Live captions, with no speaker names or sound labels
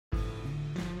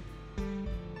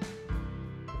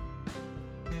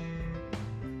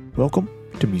Welcome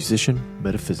to Musician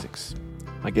Metaphysics.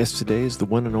 My guest today is the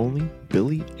one and only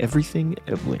Billy Everything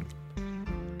Ebeling.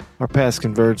 Our paths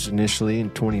converged initially in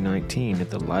 2019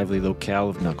 at the lively locale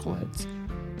of Knuckleheads,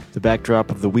 the backdrop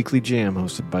of the weekly jam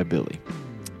hosted by Billy.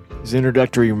 His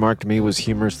introductory remark to me was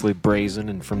humorously brazen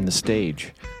and from the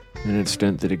stage, an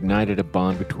incident that ignited a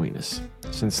bond between us.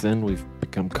 Since then, we've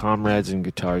become comrades in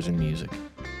guitars and music.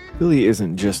 Billy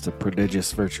isn't just a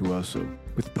prodigious virtuoso,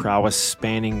 with prowess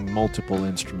spanning multiple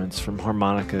instruments from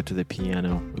harmonica to the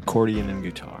piano, accordion, and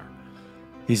guitar.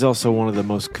 He's also one of the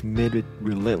most committed,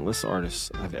 relentless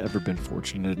artists I've ever been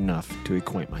fortunate enough to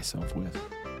acquaint myself with.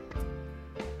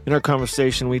 In our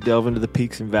conversation, we delve into the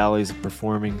peaks and valleys of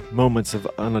performing, moments of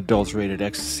unadulterated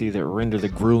ecstasy that render the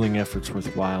grueling efforts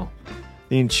worthwhile,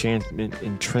 the enchantment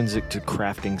intrinsic to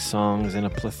crafting songs, and a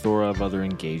plethora of other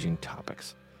engaging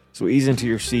topics. So ease into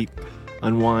your seat,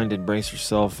 unwind, and brace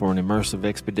yourself for an immersive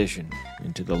expedition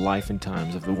into the life and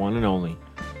times of the one and only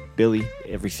Billy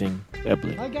Everything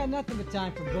Ebeling. I got nothing but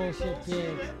time for bullshit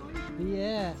gigs.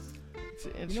 BS.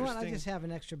 You know what? I just have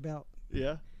an extra belt.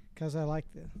 Yeah? Because I like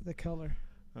the color.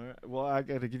 All right. Well, I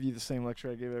got to give you the same lecture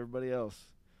I gave everybody else.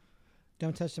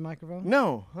 Don't touch the microphone?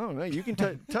 No. Oh, no. You can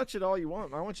touch it all you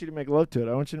want. I want you to make love to it.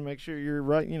 I want you to make sure you're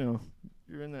right,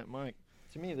 you're in that mic.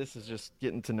 To me, this is just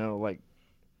getting to know,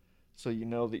 so you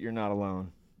know that you're not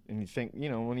alone. And you think,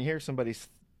 when you hear somebody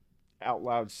out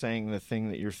loud saying the thing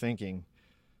that you're thinking,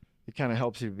 it kind of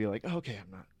helps you to be like, oh, okay,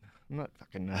 I'm not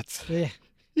fucking nuts. Yeah.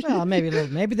 Well, maybe a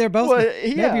little. Maybe they're both. Well,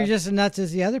 yeah. Maybe you're just as nuts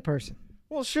as the other person.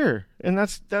 Well, sure. And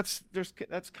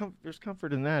there's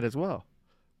comfort in that as well.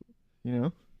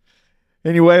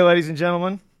 Anyway, ladies and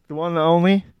gentlemen, the one and the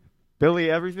only Billy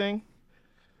Everything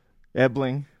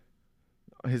Ebeling,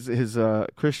 his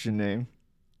Christian name.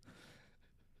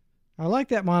 I like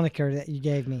that moniker that you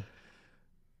gave me.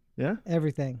 Yeah?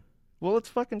 Everything. Well, it's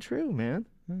fucking true, man.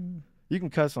 You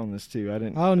can cuss on this, too. I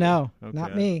didn't. Oh, no. Okay.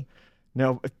 Not me.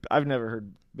 No, I've never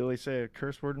heard Billy say a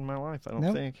curse word in my life, I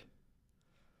don't think.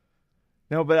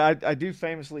 No, but I do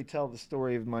famously tell the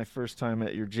story of my first time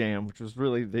at your jam, which was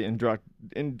really the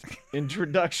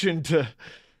introduction to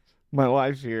my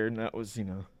life here. And that was,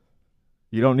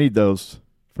 you don't need those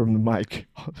from the mic.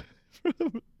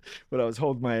 But I was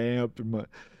holding my amp and my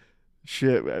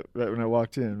shit right when I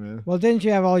walked in, man. Well, didn't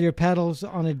you have all your pedals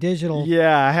on a digital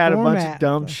Yeah, I had format? A bunch of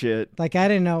dumb shit. Like, I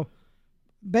didn't know.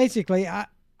 Basically, I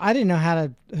didn't know how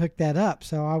to hook that up,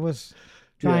 so I was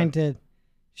trying to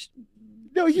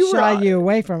shy you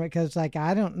away from it because,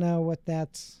 I don't know what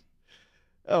that's.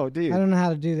 Oh, dude. I don't know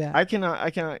how to do that. I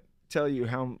cannot tell you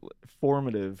how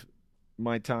formative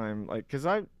my time, because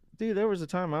there was a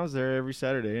time I was there every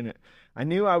Saturday, and I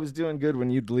knew I was doing good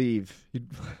when you'd leave. You'd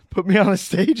put me on a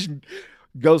stage and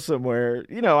go somewhere.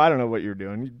 I don't know what you're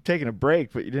doing. You're taking a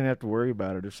break, but you didn't have to worry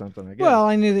about it or something, I guess. Well,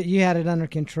 I knew that you had it under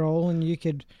control, and you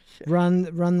could run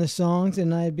the songs,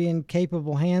 and I'd be in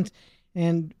capable hands,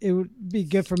 and it would be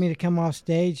good for me to come off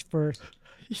stage for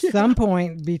some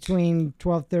point between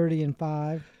 12:30 and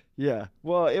 5. Yeah.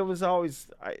 Well, it was always,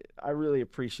 I really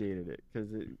appreciated it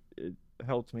because it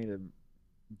helped me to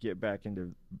get back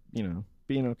into,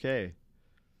 being okay.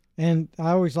 And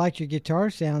I always liked your guitar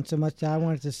sound so much that I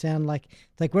wanted to sound like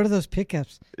what are those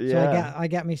pickups? Yeah. So I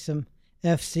got me some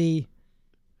FC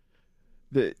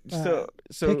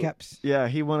pickups. Yeah,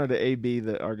 he wanted to A/B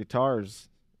our guitars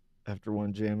after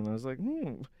one jam, and I was like,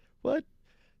 what?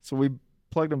 So we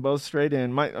plugged them both straight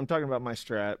in. I'm talking about my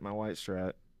Strat, my white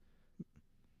Strat.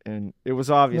 And it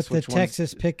was obvious with the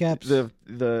Texas pickups. The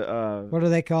what are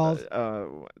they called?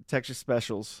 Texas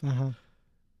Specials. Uh-huh.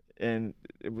 And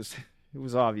it was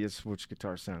obvious which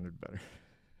guitar sounded better.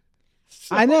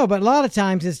 So, I know, but a lot of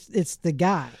times it's the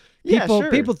guy.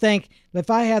 People think if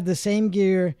I have the same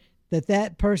gear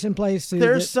that person plays through,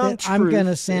 that I'm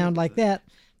gonna sound like that.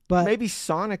 But maybe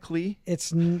sonically,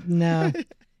 it's no,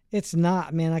 it's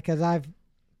not, man. Because I've.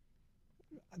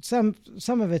 Some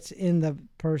of it's in the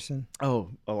person. Oh,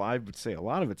 I would say a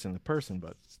lot of it's in the person,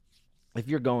 but if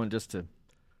you're going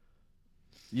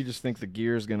you just think the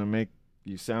gear is going to make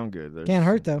you sound good. Can't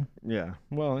hurt, though. Yeah.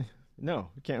 Well, no,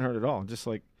 it can't hurt at all. Just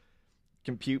like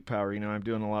compute power, I'm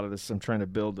doing a lot of this. I'm trying to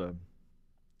build a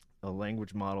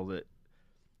language model that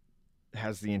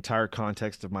has the entire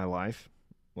context of my life.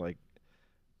 Like,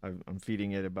 I'm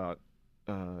feeding it about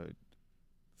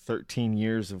 13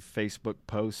 years of Facebook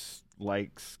posts,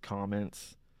 likes,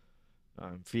 comments.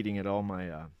 I'm feeding it all my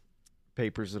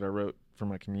papers that I wrote for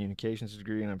my communications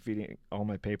degree, and I'm feeding all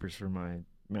my papers for my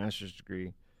master's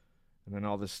degree, and then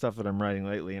all this stuff that I'm writing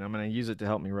lately, and I'm going to use it to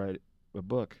help me write a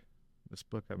book, this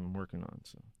book I've been working on.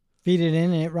 So feed it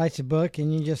in, and it writes a book,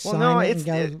 and you just sign it and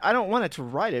go. I don't want it to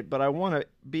write it, but I want to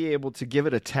be able to give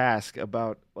it a task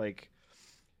about like,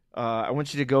 I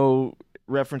want you to go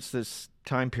reference this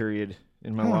time period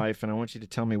in my life, and I want you to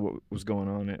tell me what was going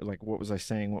on. Like, what was I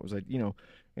saying? What was I,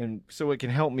 and so it can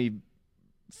help me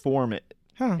form it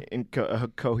in a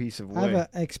cohesive way. I have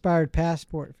an expired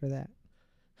passport for that.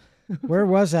 Where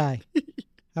was I?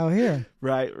 Oh, here.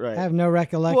 Right. I have no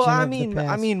recollection. Well, of the past.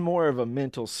 I mean more of a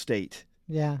mental state.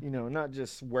 Yeah. Not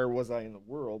just where was I in the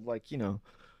world. Like,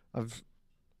 I've,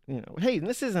 hey,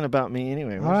 this isn't about me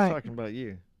anyway. We're just talking about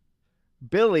you.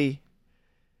 Billy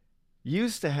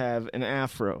used to have an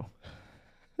afro.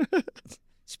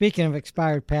 Speaking of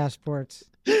expired passports.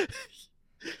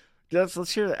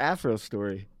 Let's hear the afro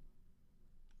story.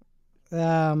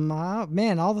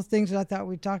 Man, all the things that I thought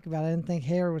we'd talk about, I didn't think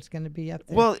hair was going to be up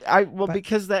there. Well,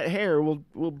 because that hair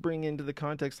will bring into the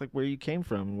context like where you came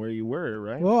from and where you were,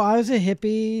 right? Well, I was a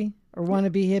hippie or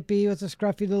wannabe hippie with a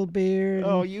scruffy little beard.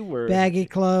 Oh, you were baggy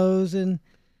clothes and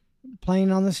playing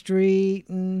on the street,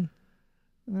 and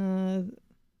I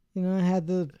had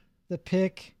the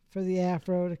pick for the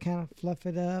afro to kind of fluff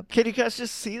it up. Can you guys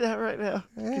just see that right now?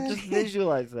 Just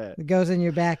visualize that. It goes in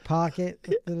your back pocket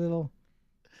with the little.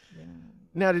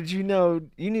 Now, did you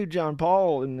knew John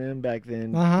Paul and them back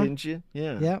then, didn't you?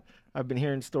 Yeah. Yep. I've been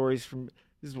hearing stories from.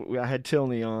 This is what I had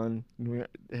Tilney on, and we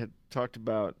had talked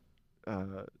about.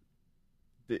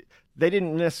 They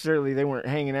didn't necessarily. They weren't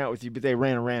hanging out with you, but they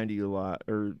ran around you a lot,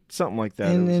 or something like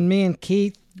that. And me and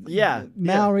Keith,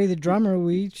 Mallory, the Mm-hmm. drummer,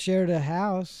 we shared a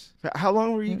house. How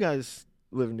long were you guys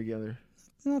living together?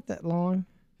 Not that long.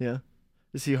 Yeah.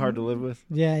 Is he hard to live with?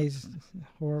 Yeah, he's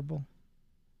horrible.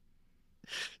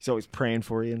 He's always praying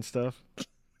for you and stuff.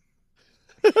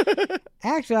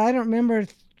 Actually, I don't remember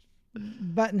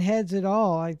button heads at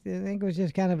all. I think it was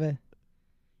just kind of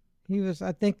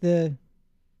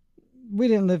we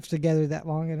didn't live together that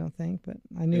long, I don't think, but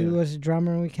I knew he was a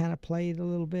drummer and we kind of played a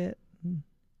little bit.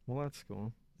 Well, that's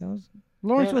cool.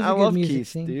 Lawrence was a good music Keith,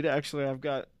 scene. dude. Actually, I've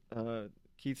got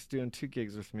Keith's doing 2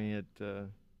 gigs with me at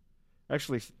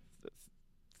actually 3.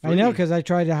 I know, because I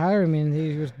tried to hire him and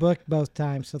he was booked both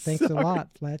times. So thanks a lot,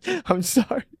 Fletch. I'm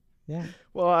sorry. Yeah.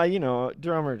 Well,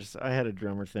 drummers. I had a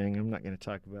drummer thing. I'm not going to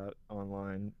talk about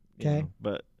online. Okay.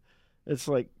 But it's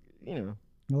like,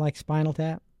 Like Spinal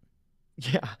Tap.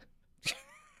 Yeah.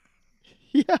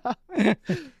 Yeah.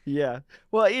 Yeah.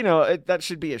 Well, that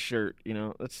should be a shirt.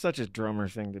 That's such a drummer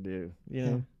thing to do.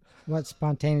 Yeah. What,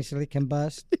 spontaneously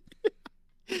combust?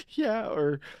 Yeah,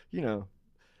 or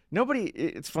nobody.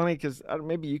 It's funny because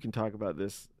maybe you can talk about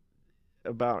this,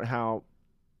 about how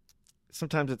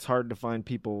sometimes it's hard to find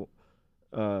people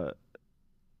that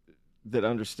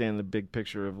understand the big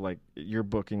picture of like you're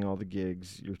booking all the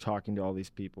gigs, you're talking to all these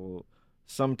people.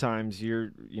 Sometimes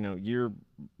your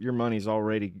money's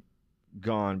already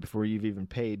gone before you've even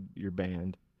paid your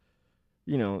band.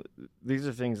 These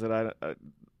are things that I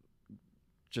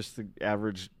just the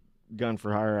average gun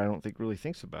for hire I don't think really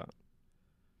thinks about.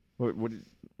 What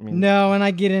I mean? No, and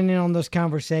I get in on those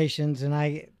conversations, and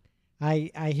I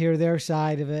hear their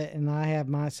side of it, and I have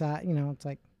my side. It's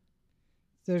like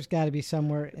there's got to be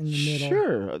somewhere in the middle.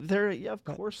 Sure, of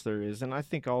course there is, and I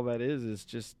think all that is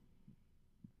just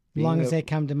as long as they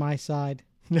come to my side,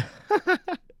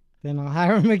 then I'll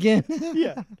hire them again.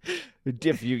 Yeah,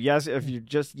 if you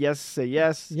just say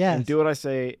yes, and do what I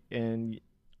say, and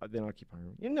then I'll keep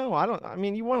hiring. I don't. I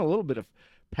mean, you want a little bit of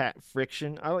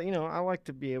friction. I like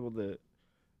to be able to,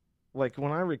 like,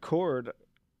 when I record,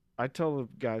 I tell the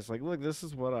guys, like, look, this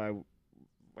is what I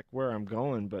like, where I'm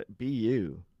going, but be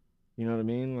you. You know what I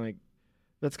mean? Like,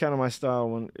 that's kind of my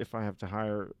style if I have to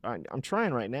hire. I'm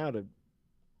trying right now to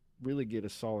really get a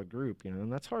solid group,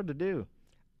 and that's hard to do.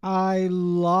 I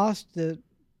lost a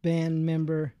band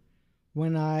member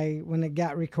when it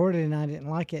got recorded and I didn't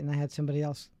like it, and I had somebody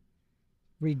else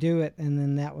redo it, and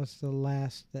then that was the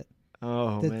last that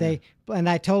and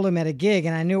I told him at a gig,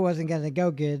 and I knew it wasn't going to go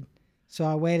good, so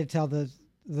I waited till the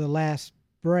last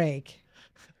break,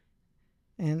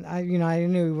 and I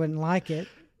knew he wouldn't like it.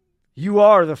 You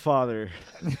are the father.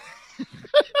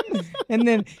 And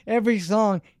then every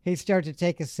song he'd start to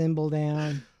take a cymbal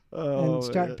down and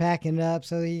start packing up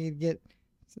so he could get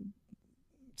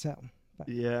but,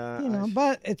 yeah.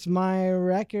 But it's my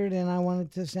record, and I want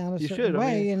it to sound a certain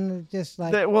way, and it's just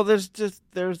like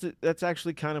that's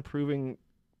actually kind of proving,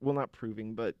 well, not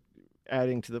proving, but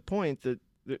adding to the point that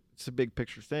it's a big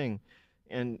picture thing,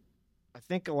 and I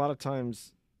think a lot of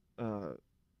times, I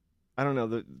don't know,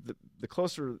 the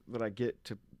closer that I get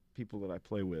to people that I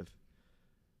play with,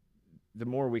 the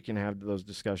more we can have those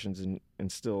discussions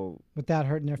and still, without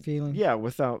hurting their feelings. yeah,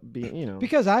 without being,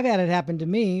 Because I've had it happen to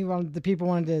me. Well, the people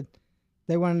wanted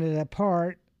it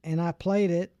apart, and I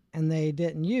played it, and they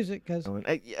didn't use it because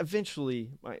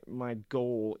eventually my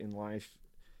goal in life,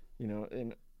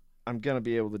 and I'm going to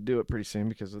be able to do it pretty soon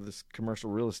because of this commercial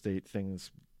real estate thing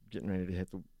that's getting ready to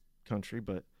hit the country,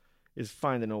 but is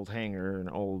find an old hangar, an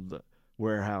old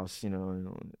warehouse,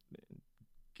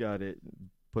 got it,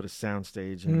 put a sound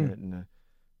stage in it, and a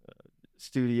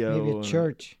studio. maybe a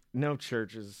church. No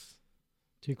churches.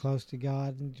 Too close to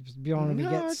God, and just be on to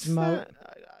get smoke.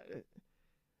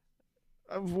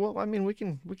 Well, I mean, we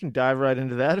can dive right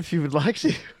into that if you would like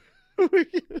to.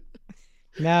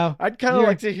 No, I'd kind of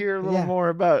like to hear a little more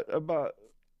about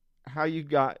how you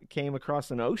came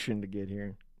across an ocean to get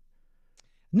here.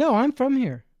 No, I'm from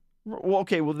here. Well,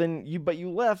 okay, well then you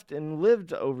left and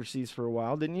lived overseas for a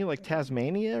while, didn't you? Like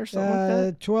Tasmania or something like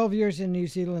that? 12 years in New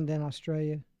Zealand and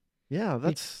Australia. Yeah,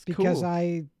 that's because cool.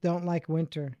 I don't like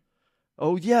winter.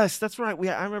 Oh yes, that's right.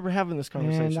 I remember having this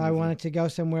conversation. And I wanted to go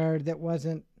somewhere that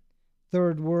wasn't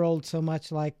third world so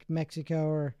much, like Mexico,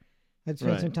 or I'd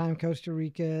spent some time in Costa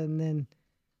Rica, and then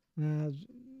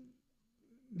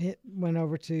went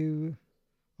over to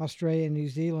Australia and New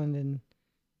Zealand, and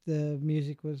the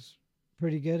music was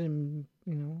pretty good, and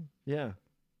yeah,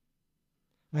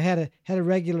 I had a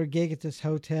regular gig at this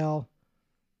hotel.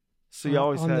 So you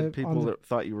always had people that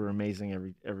thought you were amazing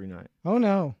every night. Oh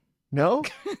no,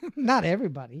 not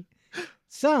everybody.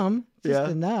 Some,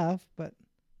 just enough, but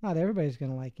not everybody's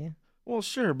gonna like you. Well,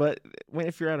 sure, but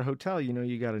if you're at a hotel,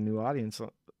 you got a new audience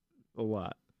a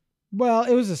lot. Well,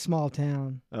 it was a small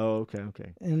town. Oh,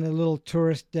 okay. And a little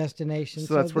tourist destination.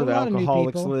 So that's where the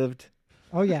alcoholics lived.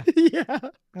 Oh yeah. Yeah.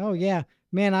 Oh yeah.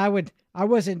 Man,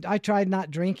 I tried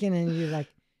not drinking, and you're like,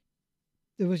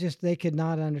 it was just, they could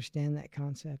not understand that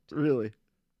concept. Really?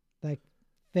 Like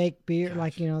fake beer,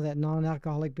 like, that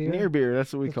non-alcoholic beer. Near beer,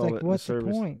 that's what we call it. What's the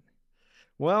point?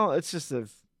 Well, it's just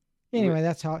anyway,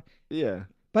 that's how. Yeah.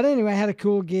 But anyway, I had a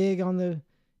cool gig in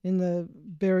the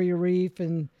Barrier Reef,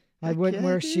 and I wouldn't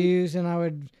wear shoes, and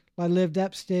I lived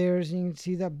upstairs, and you can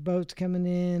see the boats coming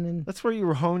in, and that's where you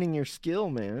were honing your skill,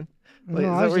 man. Like, is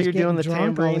that where you're doing the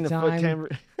tambourine, the foot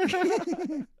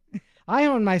tambourine? I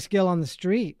honed my skill on the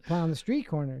street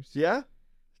corners. Yeah,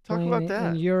 talk about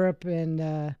that. In Europe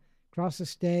and across the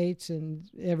States and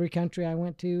every country I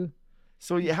went to.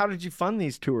 So how did you fund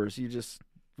these tours? You just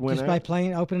went by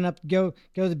playing, opening up, go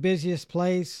to the busiest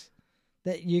place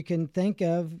that you can think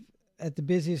of at the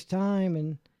busiest time,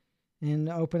 and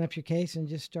open up your case and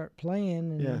just start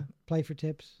playing and play for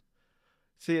tips.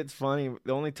 See, it's funny.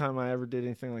 The only time I ever did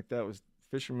anything like that was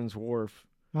Fisherman's Wharf.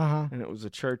 And it was a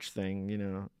church thing,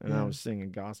 and I was singing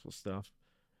gospel stuff.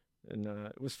 And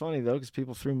it was funny, though, because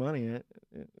people threw money at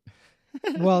it.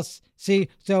 Well, see,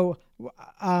 so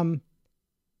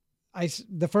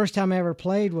the first time I ever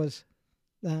played was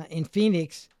in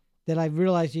Phoenix, that I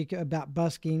realized about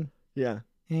busking. Yeah.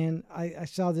 And I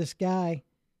saw this guy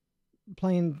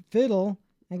playing fiddle.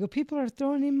 I go, people are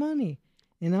throwing him money.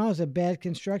 And I was a bad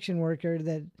construction worker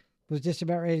that was just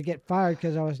about ready to get fired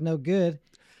because I was no good.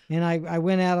 And I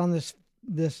went out on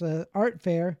this art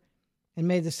fair and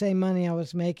made the same money I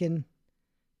was making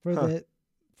for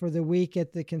the week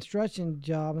at the construction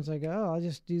job. And so I go, I'll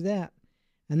just do that.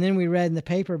 And then we read in the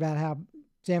paper about how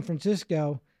San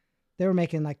Francisco, they were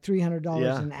making like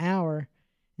 $300 an hour.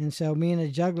 And so me and a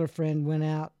juggler friend went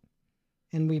out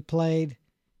and we played.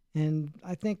 And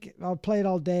I think I played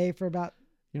all day for about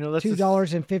that's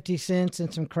 $2.50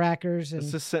 and some crackers. And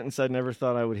that's a sentence I never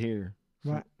thought I would hear.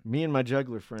 What? Me and my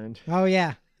juggler friend. Oh,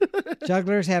 yeah.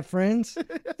 Jugglers have friends?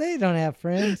 They don't have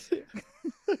friends.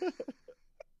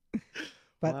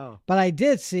 But I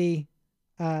did see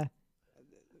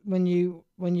when you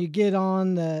get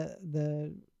on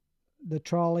the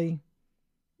trolley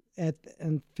at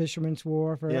Fisherman's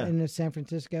Wharf or in San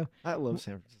Francisco. I love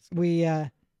San Francisco. We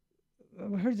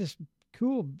heard this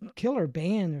cool killer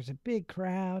band. There's a big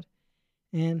crowd,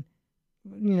 and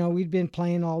we'd been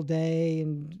playing all day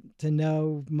and to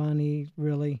no money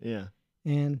really. Yeah.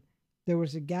 And there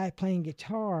was a guy playing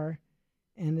guitar,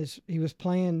 and he was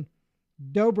playing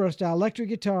dobro style electric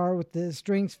guitar with the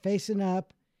strings facing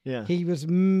up. Yeah. He was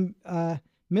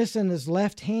missing his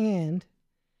left hand,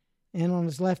 and on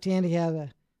his left hand he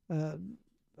had a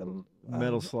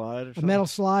metal slide or something? A metal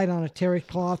slide on a terry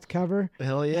cloth cover.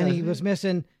 Hell yeah. And he was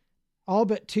missing all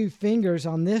but 2 fingers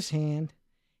on this hand,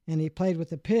 and he played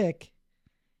with a pick,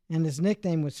 and his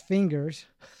nickname was Fingers.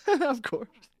 Of course.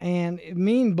 And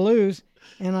mean blues,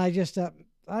 and I just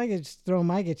I could just throw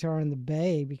my guitar in the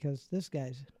bay because this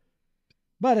guy's.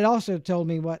 But it also told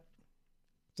me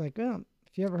it's like, well,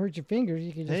 if you ever hurt your fingers,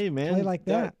 you could just Hey man, play like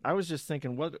that. I was just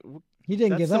thinking, He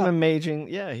didn't that's give some up. amazing.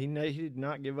 Yeah, he did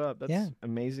not give up. That's Yeah.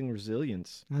 amazing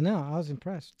resilience. I know. I was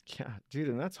impressed. Yeah, dude,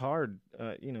 and that's hard.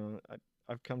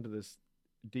 I've come to this.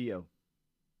 Dio,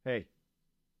 hey,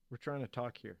 we're trying to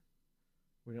talk here.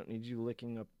 We don't need you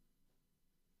licking up.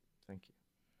 Thank you.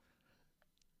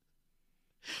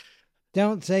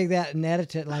 Don't say that and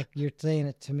edit it like you're saying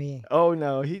it to me. Oh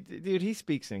no, he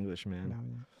speaks English, man. No.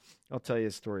 I'll tell you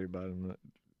a story about him a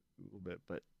little bit,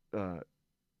 but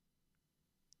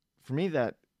for me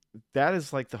that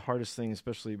is like the hardest thing,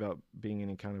 especially about being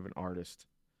any kind of an artist,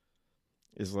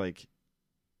 is like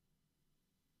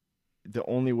the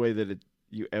only way that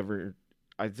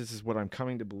this is what I'm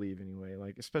coming to believe anyway,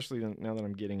 like especially now that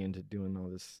I'm getting into doing all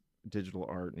this digital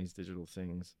art and these digital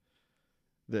things,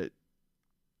 that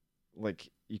like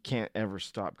you can't ever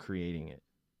stop creating it.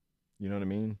 You know what I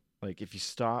mean? Like if you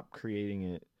stop creating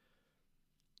it,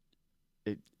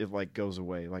 it like goes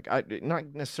away. Like it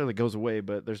not necessarily goes away,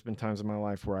 but there's been times in my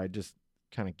life where I just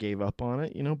kind of gave up on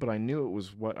it, but I knew it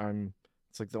was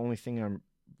it's like the only thing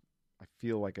I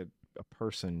feel like a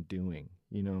person doing,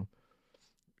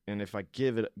 and if I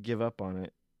give up on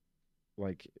it,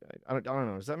 like I don't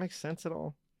know, does that make sense at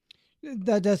all?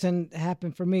 That doesn't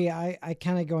happen for me. I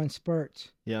kind of go in spurts.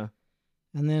 Yeah.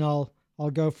 And then I'll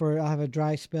have a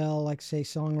dry spell, like say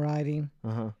songwriting,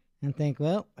 and think,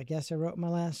 well, I guess I wrote my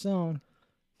last song.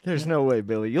 There's no way,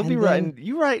 Billy. You'll be writing.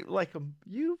 You write like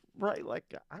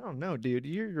I don't know, dude.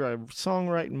 You're a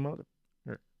songwriting mother.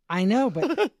 I know,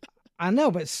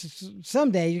 but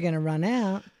someday you're gonna run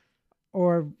out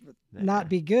or not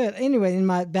be good. Anyway, in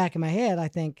my back of my head, I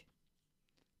think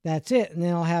that's it, and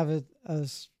then I'll have a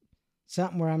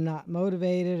something where I'm not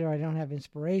motivated or I don't have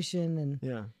inspiration,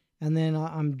 and then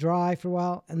I'm dry for a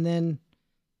while, and then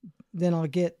I'll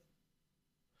get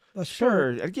a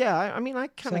sure. spurt. Yeah, I mean, I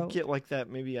kind of get like that.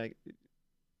 Maybe I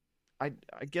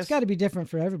guess it's got to be different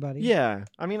for everybody. Yeah,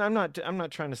 I mean, I'm not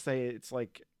trying to say it's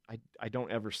like I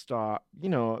don't ever stop,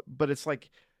 but it's like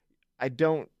I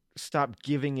don't stop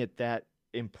giving it that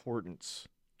importance.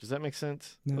 Does that make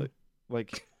sense? No.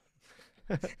 Like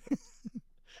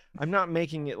I'm not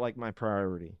making it like my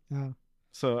priority. Oh.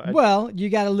 So well, you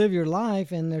got to live your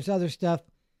life, and there's other stuff.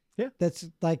 Yeah. That's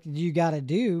like you got to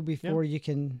do before you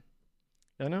can.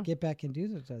 I know. Get back and do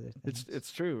those other things.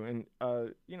 It's true, and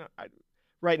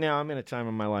right now I'm in a time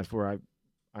in my life where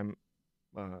I'm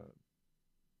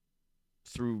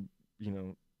through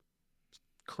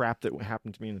crap that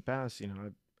happened to me in the past.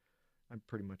 I'm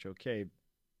pretty much okay,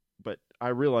 but I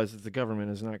realize that the government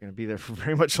is not going to be there for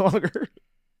very much longer.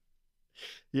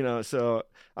 So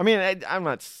I mean, I'm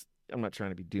not trying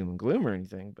to be doom and gloom or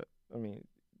anything, but I mean,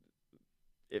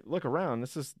 look around.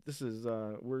 This is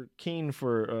we're keen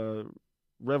for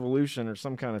revolution or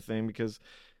some kind of thing, because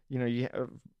you have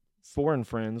foreign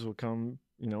friends will come,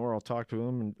 or I'll talk to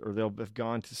them, or they'll have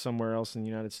gone to somewhere else in the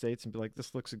United States and be like,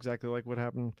 this looks exactly like what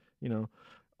happened.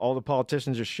 All the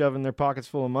politicians are shoving their pockets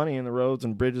full of money in the roads,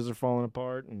 and bridges are falling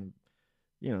apart, and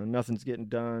nothing's getting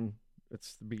done.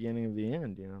 It's the beginning of the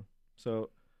end.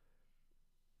 So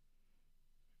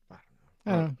I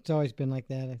don't know. It's always been like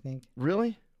that, I think.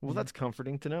 Really? Well, that's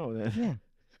comforting to know then. Yeah.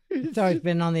 It's always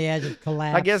been on the edge of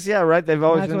collapse. I guess, yeah, right. They've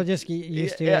always been. Might as well just get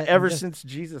used to it. Ever since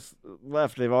Jesus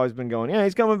left, they've always been going, yeah,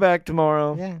 he's coming back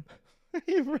tomorrow. Yeah.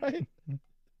 You're right.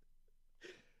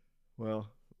 Well,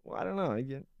 I don't know.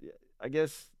 I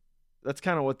guess that's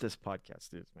kind of what this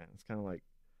podcast is, man. It's kind of like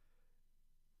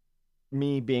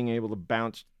me being able to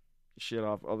bounce shit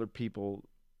off other people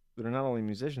that are not only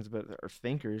musicians but are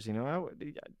thinkers.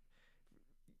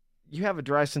 You have a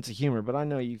dry sense of humor, but I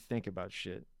know you think about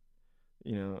shit.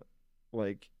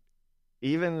 Like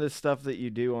even the stuff that you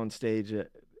do on stage at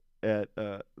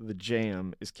the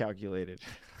Jam is calculated.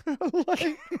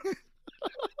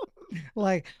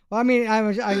 Well, I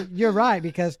mean, you're right,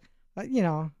 because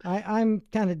I'm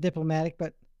kind of diplomatic,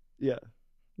 but yeah.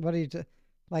 What do you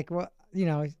like? What you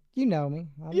know me?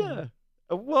 Yeah.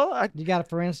 Well, you got it,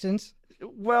 for instance.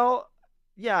 Well,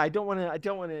 yeah. I don't want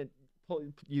to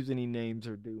use any names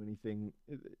or do anything.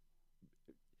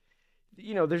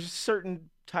 There's a certain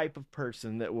type of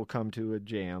person that will come to a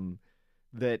jam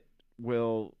that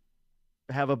will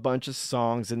have a bunch of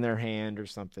songs in their hand or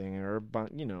something, or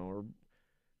or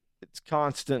it's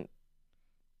constant.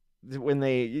 When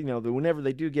whenever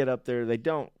they do get up there, they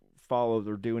don't follow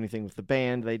or do anything with the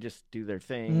band. They just do their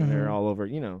thing, and they're all over,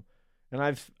 And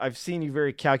I've seen you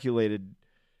very calculatedly,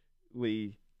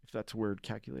 if that's a word,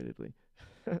 calculatedly,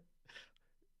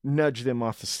 nudge them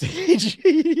off the stage.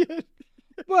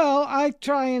 Well, I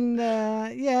try and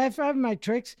if I have my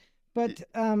tricks, but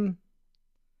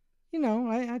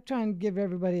I try and give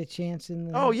everybody a chance in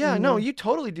the. Oh yeah, in no, the, you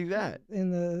totally do that. in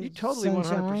the You totally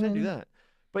sunshine 100% do and that.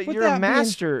 But you're a without being-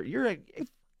 master. You're a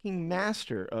fucking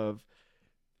master of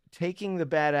taking the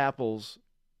bad apples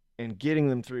and getting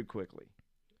them through quickly.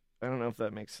 I don't know if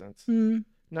that makes sense. Mm,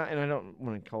 Not, and I don't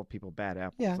want to call people bad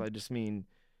apples. Yeah. I just mean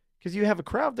because you have a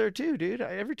crowd there too, dude.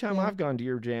 Every time Yeah. I've gone to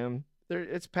your jam,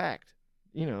 it's packed.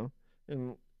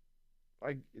 And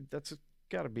that's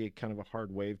got to be kind of a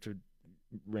hard wave to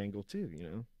wrangle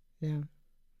too. yeah.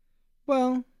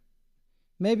 Well,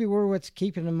 maybe we're what's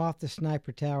keeping them off the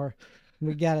sniper tower.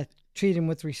 We got to treat them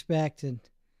with respect and.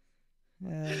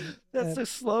 That's a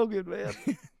slogan, man.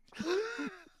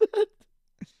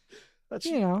 That's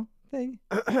they.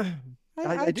 I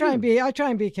I try and do. I try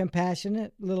and be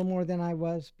compassionate a little more than I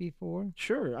was before.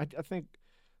 Sure. I think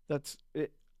that's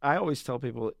it. I always tell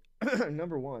people,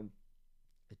 number one,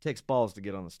 it takes balls to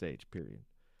get on the stage, period.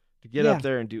 To get Yeah. up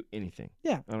there and do anything.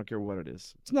 Yeah. I don't care what it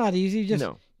is. It's not easy. Just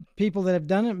No. people that have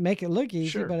done it make it look easy,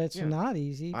 Sure, but it's yeah. not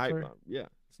easy. Yeah.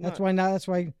 That's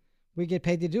why we get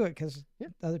paid to do it because Yeah.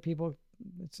 other people,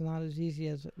 it's not as easy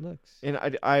as it looks. And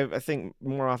I think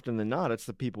more often than not, it's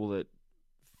the people that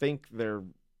think they're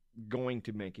going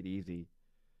to make it easy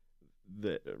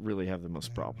that really have the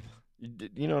most problem.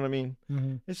 You know what I mean?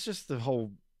 Mm-hmm. It's just the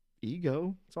whole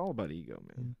ego. It's all about ego,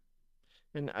 man.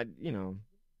 And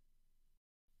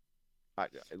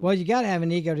Well, you got to have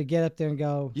an ego to get up there and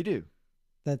go. You do.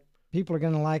 That people are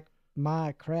going to like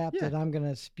my crap Yeah. that I'm going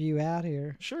to spew out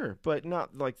here. Sure, but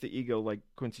not like the ego like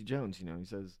Quincy Jones, he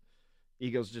says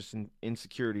ego's just an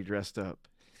insecurity dressed up.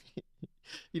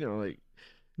 Like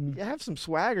Mm. you have some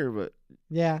swagger, but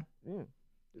Yeah. Well,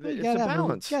 You it's gotta a have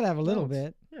balance. You got to have a little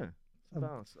Balance. bit Yeah, it's a of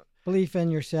balance. belief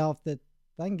in yourself that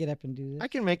I can get up and do this. I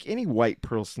can make any white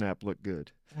pearl snap look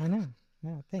good. I know.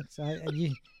 No, thanks.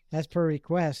 That's per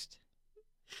request.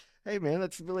 Hey man,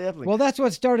 that's Billy Ebeling. Well, that's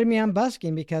what started me on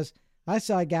busking because I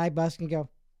saw a guy busking and go,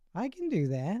 I can do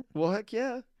that. Well, heck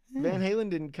yeah. Yeah. Van Halen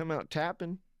didn't come out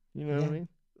tapping. You know what I Yeah. mean?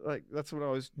 Like that's what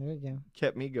always There you go.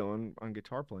 kept me going on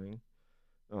guitar playing.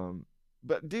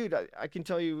 But dude, I can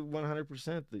tell you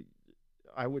 100% that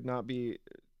I would not be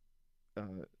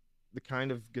the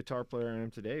kind of guitar player I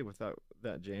am today without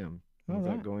that jam, All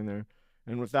without right. going there,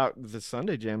 and without the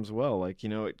Sunday jams as well. Like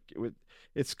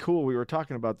it's cool. We were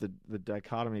talking about the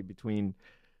dichotomy between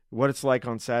what it's like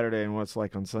on Saturday and what it's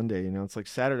like on Sunday. It's like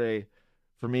Saturday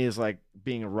for me is like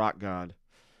being a rock god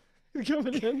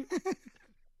coming in.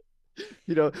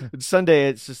 And Sunday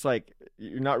it's just like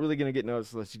you're not really gonna get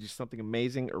noticed unless you do something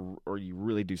amazing or you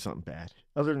really do something bad.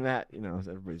 Other than that,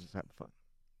 everybody's just having fun.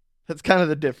 That's kind of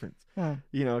the difference, Huh.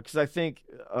 because I think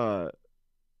I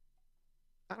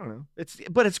don't know.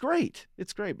 But it's great.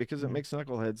 It's great because it Yeah. makes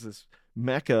Knuckleheads this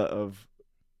mecca of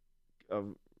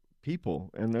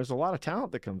people, and there's a lot of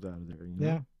talent that comes out of there.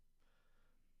 Yeah.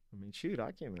 I mean, shoot,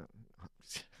 I came out.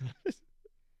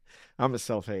 I'm a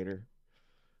self-hater.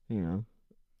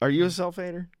 Are you a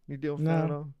self-hater? You deal with that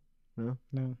at all? No.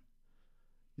 No.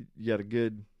 You got a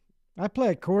good. I play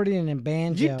accordion and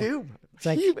banjo. You do. It's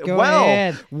like, You- go well,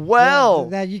 ahead. Well.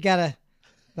 That you gotta,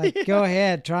 go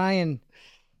ahead. Try and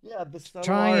The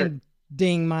subtle art.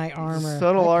 ding my armor.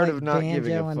 subtle I art play of not giving a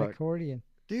banjo and fuck. accordion.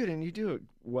 Dude, and you do it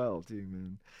well too,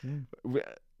 man. Yeah.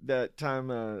 That time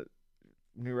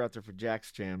we were out there for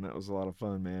Jack's Jam, that was a lot of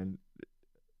fun, man.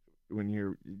 When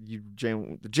you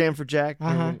jam for Jack,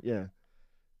 Uh-huh. yeah,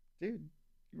 dude,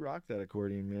 you rock that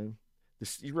accordion, man.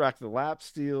 You rock the lap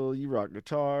steel, you rock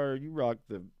guitar, you rock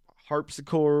the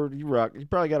harpsichord, you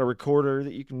probably got a recorder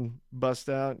that you can bust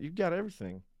out. You've got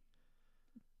everything.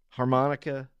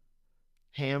 Harmonica,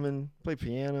 Hammond, play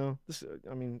piano.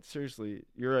 Seriously,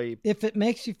 If it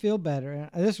makes you feel better,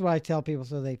 this is what I tell people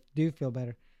so they do feel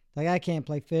better. Like I can't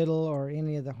play fiddle or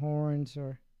any of the horns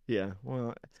or. Yeah,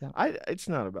 well, So- it's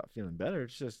not about feeling better.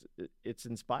 It's just it's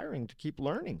inspiring to keep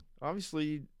learning.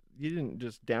 Obviously, you didn't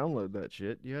just download that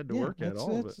shit. You had to work at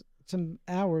all of it. Some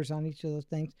hours on each of those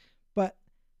things. But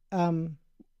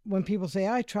when people say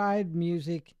I tried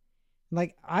music,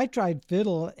 like I tried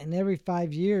fiddle, and every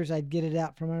 5 years I'd get it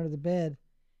out from under the bed,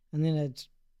 and then it'd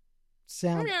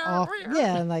sound off.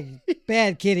 Yeah, and like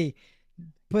bad kitty,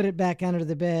 put it back under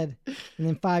the bed, and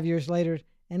then 5 years later,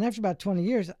 and after about 20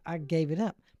 years, I gave it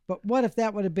up. But what if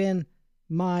that would have been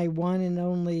my one and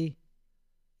only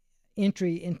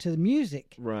entry into the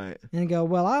music? Right. And go,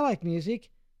 well, I like music.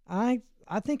 I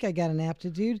think I got an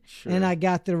aptitude, Sure. and I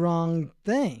got the wrong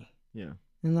thing. Yeah.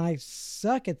 And I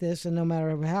suck at this, and no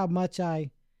matter how much I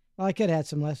could have had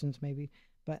some lessons maybe,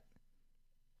 but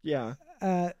Yeah.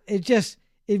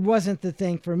 it wasn't the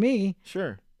thing for me.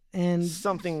 Sure. And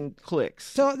Something clicks.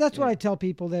 so that's what Yeah. I tell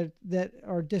people that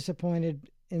are disappointed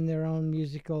in their own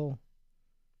musical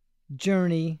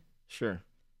journey Sure.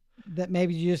 that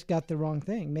maybe you just got the wrong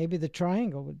thing. Maybe the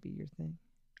triangle would be your thing.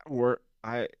 Or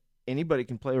anybody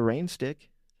can play a rain stick.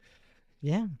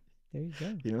 Yeah, there you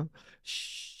go. You know,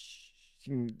 shh,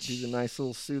 you can do the nice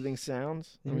little soothing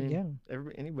sounds. There you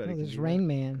go. Anybody. Oh, can there's do Rain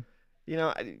that. Man. You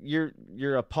know,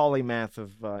 you're a polymath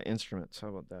of instruments. How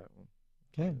about that one?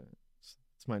 Okay.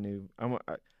 It's my new.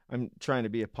 I'm trying to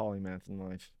be a polymath in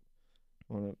life.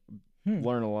 I want to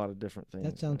learn a lot of different things.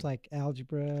 That sounds like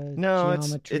algebra, no,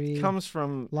 geometry. it comes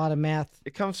from a lot of math.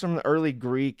 It comes from the early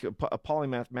Greek. A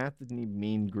polymath. Math didn't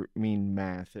even mean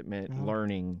math. It meant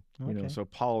learning. You know, so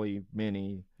poly,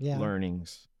 many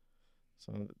learnings.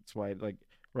 So that's why, like,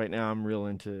 right now I'm real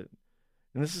into,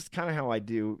 and this is kind of how I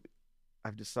do.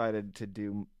 I've decided to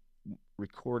do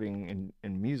recording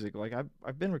and music. Like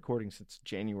I've been recording since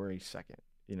January 2nd.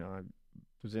 You know, I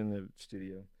was in the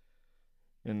studio,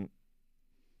 and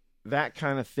that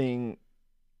kind of thing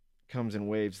comes in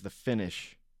waves. The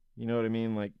finish, you know what I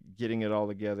mean? Like getting it all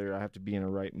together. I have to be in a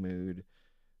right mood.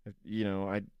 You know,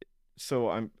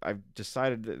 I've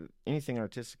decided that anything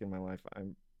artistic in my life,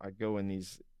 I go in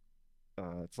these.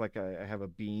 It's like I have a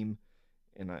beam.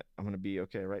 And I'm going to be,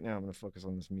 okay, right now I'm going to focus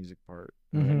on this music part.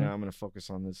 Right now I'm going to focus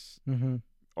on this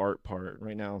art part.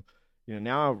 Right now, you know,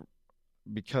 now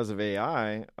because of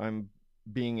AI, I'm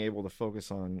being able to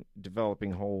focus on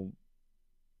developing whole,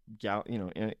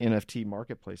 NFT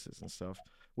marketplaces and stuff,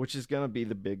 which is going to be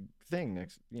the big thing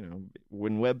next, you know,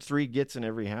 when Web3 gets in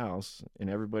every house and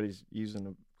everybody's using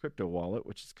a crypto wallet,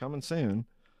 which is coming soon.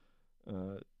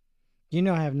 You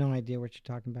know, I have no idea what you're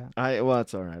talking about. Well,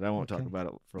 that's all right. I won't talk about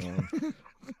it for long.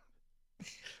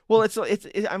 Well,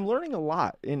 I'm learning a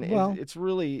lot, and it's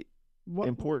really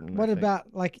important. What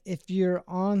about, like, if you're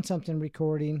on something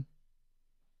recording,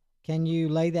 can you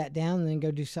lay that down and then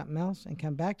go do something else and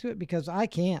come back to it? Because I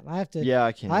can't. I have to. Yeah,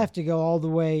 I can. I have to go all the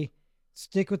way,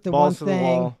 stick with the Balls one to thing. the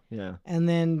wall. Yeah. And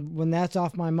then when that's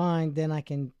off my mind, then I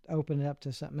can open it up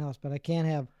to something else. But I can't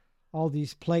have all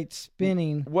these plates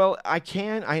spinning. Well, I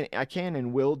can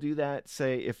and will do that,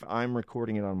 say, if I'm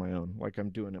recording it on my own, like I'm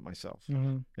doing it myself.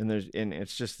 And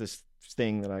it's just this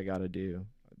thing that I got to do,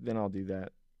 then I'll do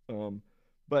that.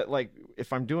 But like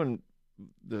if I'm doing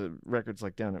the records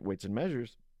like down at Weights and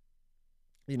Measures,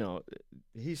 you know,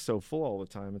 he's so full all the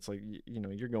time. It's like, you know,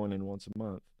 you're going in once a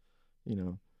month, you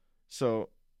know. So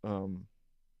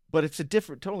but it's a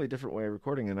totally different way of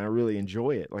recording, and I really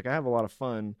enjoy it. Like I have a lot of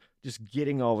fun just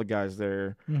getting all the guys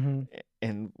there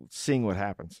and seeing what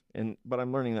happens. But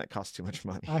I'm learning that costs too much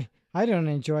money. I don't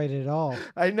enjoy it at all.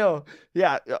 I know.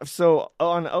 Yeah. So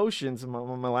on Oceans,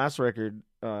 on my last record,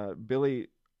 Billy,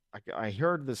 I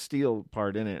heard the steel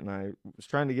part in it, and I was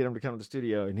trying to get him to come to the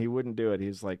studio, and he wouldn't do it.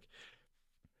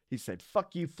 He said,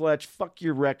 "Fuck you, Fletch. Fuck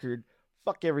your record.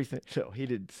 Fuck everything." So he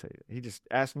didn't say it. He just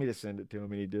asked me to send it to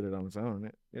him, and he did it on his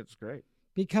own. It's great.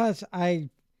 Because I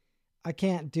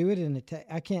can't do it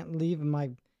I can't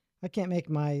make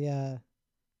my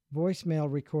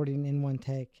voicemail recording in one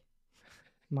take.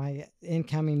 My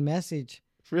incoming message.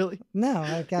 Really? No,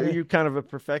 I got. Are you kind of a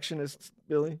perfectionist,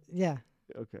 Billy? Yeah.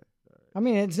 Okay. I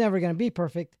mean, it's never going to be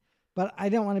perfect, but I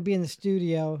don't want to be in the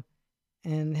studio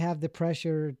and have the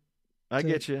pressure. I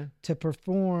get you. To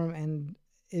perform, and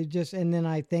and then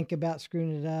I think about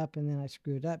screwing it up, and then I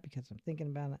screw it up because I'm thinking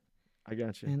about it. I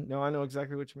got you. No, I know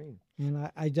exactly what you mean. And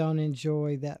I don't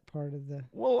enjoy that part of the.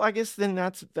 Well, I guess then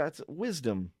that's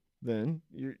wisdom. Then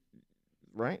you're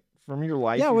right from your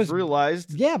life. Yeah, you've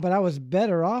realized. Yeah, but I was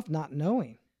better off not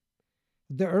knowing.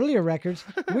 The earlier records,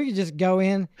 we could just go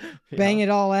in, bang it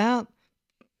all out.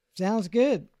 Sounds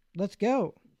good. Let's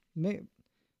go.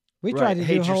 We tried to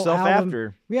do a whole album.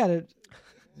 After. We had a.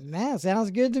 Man,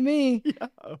 sounds good to me.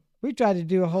 Yeah. We tried to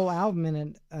do a whole album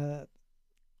in a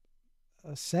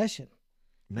session.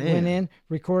 Man. Went in,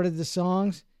 recorded the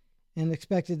songs, and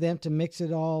expected them to mix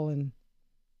it all and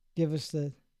give us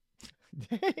the.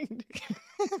 Dang.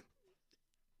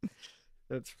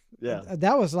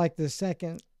 That was like the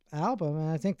second album, and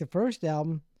I think the first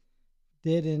album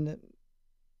did in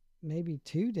maybe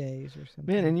 2 days or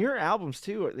something. Man, and your albums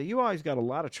too, you always got a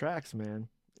lot of tracks, man.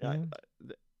 Yeah.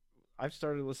 I've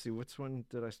started. Let's see, which one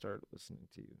did I start listening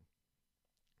to?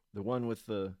 The one with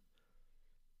the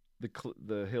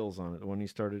hills on it. The one you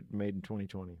made in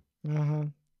 2020.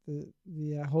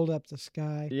 The Hold Up the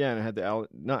Sky. Yeah, and it had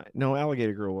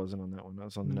Alligator Girl wasn't on that one. That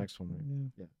was on the next one.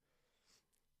 Right? Yeah.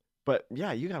 But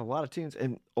yeah, you got a lot of tunes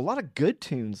and a lot of good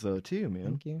tunes though too, man.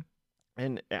 Thank you.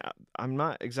 And I'm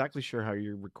not exactly sure how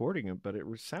you're recording it, but it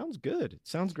sounds good. It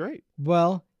sounds great.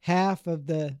 Well, half of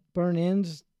the Burn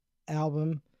Ends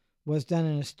album was done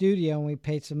in a studio, and we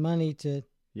paid some money to.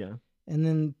 Yeah. And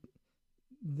then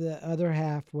the other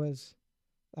half was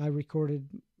I recorded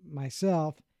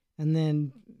myself, and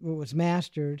then it was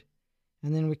mastered,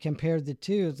 and then we compared the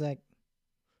two. It's like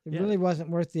it Yeah. really wasn't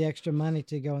worth the extra money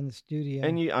to go in the studio.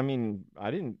 And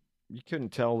you couldn't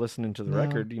tell listening to the No.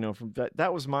 record, from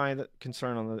that was my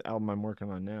concern on the album I'm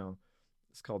working on now.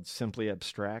 It's called Simply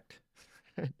Abstract.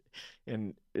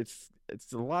 And it's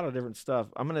a lot of different stuff.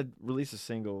 I'm going to release a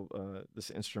single,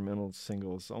 this instrumental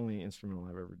single. It's the only instrumental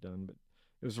I've ever done, but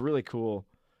it was really cool.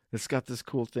 It's got this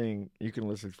cool thing. You can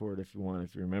listen for it if you want,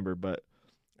 if you remember, but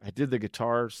I did the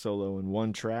guitar solo in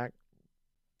one track,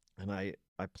 and I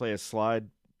play a slide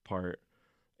part,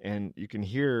 and you can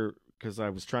hear, because I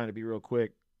was trying to be real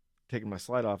quick, taking my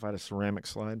slide off. I had a ceramic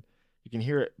slide. You can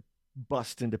hear it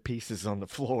bust into pieces on the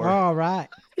floor. All right.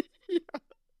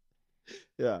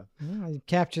 Yeah. Well, you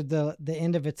captured the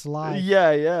end of its life.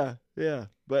 Yeah.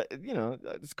 But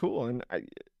it's cool, and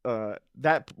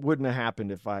that wouldn't have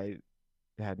happened if I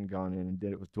hadn't gone in and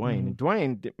did it with Dwayne. And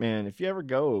Dwayne, man, if you ever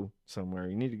go somewhere,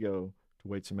 you need to go to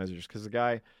Weights and Measures, because the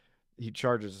guy, he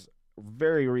charges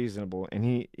very reasonable,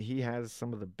 and he has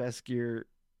some of the best gear.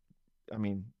 I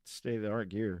mean, state of the art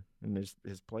gear, and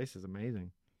his place is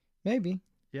amazing. Maybe.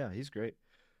 Yeah, he's great.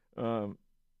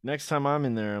 Next time I'm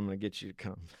in there, I'm gonna get you to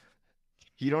come.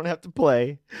 You don't have to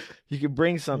play. You can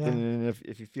bring something in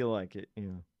if you feel like it.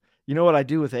 You know what I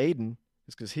do with Aiden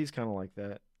is, because he's kind of like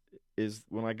that. Is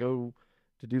when I go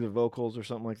to do the vocals or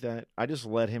something like that, I just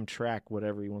let him track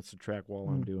whatever he wants to track while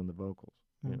I'm doing the vocals.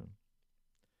 So,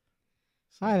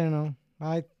 I don't know.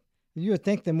 You would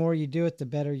think the more you do it, the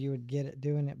better you would get at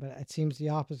doing it, but it seems the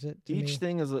opposite to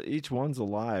me. Each one's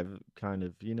alive, kind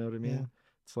of. You know what I mean? Yeah.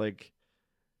 It's like,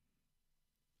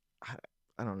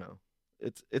 I don't know.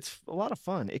 It's a lot of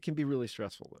fun. It can be really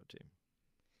stressful though too.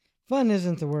 Fun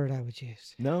isn't the word I would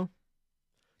use. No.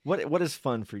 What is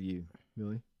fun for you,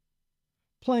 Billy?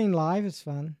 Playing live is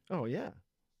fun. Oh yeah,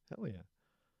 hell yeah.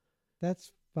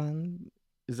 That's fun.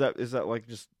 Is that like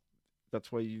just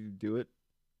that's why you do it?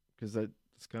 Because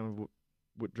that's kind of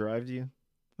what drives you.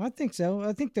 I think so.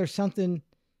 I think there's something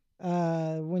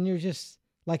when you're just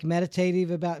like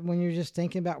meditative about, when you're just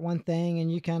thinking about one thing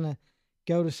and you kind of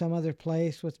go to some other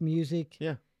place with music.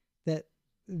 Yeah. That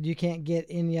you can't get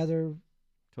any other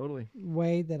totally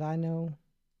way that I know.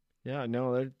 Yeah,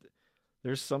 no,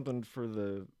 there's something for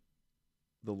the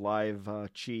live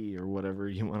chi or whatever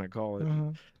you want to call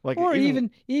it. Like, or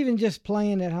even just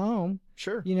playing at home.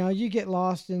 Sure. You get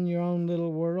lost in your own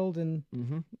little world, and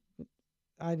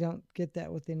I don't get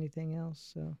that with anything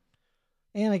else. So,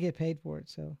 and I get paid for it.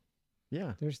 So,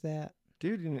 yeah, there's that,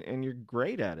 dude, and you're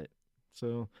great at it.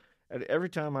 So, every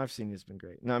time I've seen it's been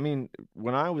great. Now, I mean,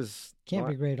 when I was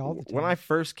great all the time. When I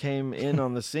first came in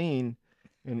on the scene,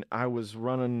 and I was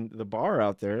running the bar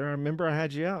out there, I remember I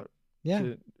had you out.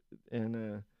 Yeah.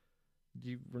 And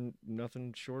you were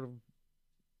nothing short of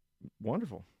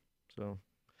wonderful. So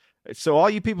all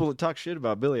you people that talk shit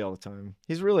about Billy all the time,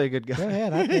 he's really a good guy. Go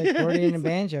ahead. I play accordion and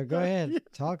banjo. Go ahead.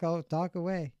 Talk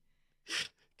away.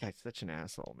 Guy's such an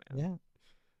asshole, man. Yeah.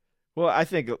 Well, I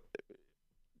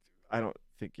don't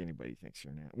think anybody thinks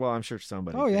you're an asshole. Well, I'm sure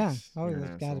somebody. Oh yeah. Thinks Oh, you're an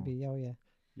there's got to asshole. be. Oh yeah.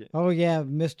 Yeah. Oh yeah.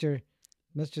 Mister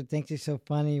thinks he's so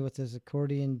funny with his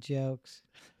accordion jokes.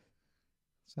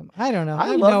 I don't know. I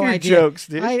have love no your idea. jokes,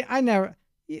 dude. I never.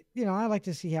 I like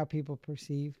to see how people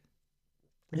perceive.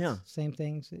 Yeah. Same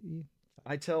things that you.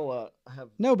 I tell.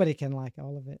 Nobody can like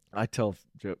all of it. I tell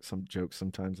some jokes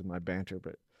sometimes in my banter,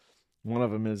 but one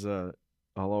of them is I'll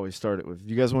always start it with,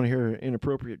 "You guys want to hear an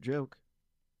inappropriate joke?"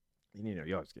 And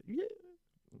you always get yeah.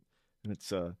 And it's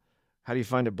how do you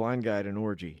find a blind guy at an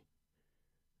orgy?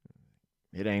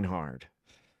 It ain't hard.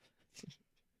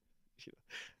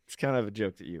 It's kind of a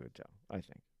joke that you would tell, I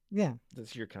think. Yeah.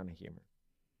 That's your kind of humor.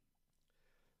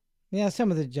 Yeah,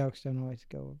 some of the jokes don't always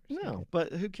go over. No,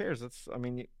 but who cares?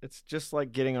 It's just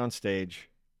like getting on stage.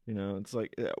 It's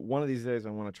like one of these days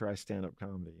I want to try stand-up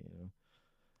comedy.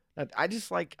 I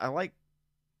like.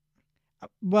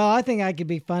 Well, I think I could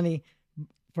be funny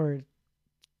for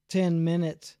 10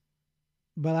 minutes,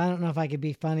 but I don't know if I could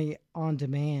be funny on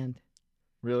demand.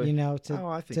 Really? I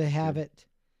think to have it,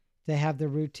 to have the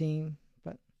routine.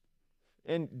 But.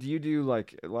 And do you do,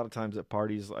 like, a lot of times at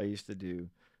parties, I used to do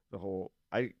the whole,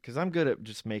 because I'm good at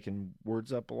just making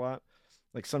words up a lot.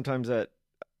 Like sometimes I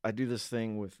do this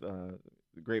thing with the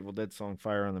Grateful Dead song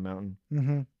Fire on the Mountain.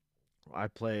 Mm-hmm. I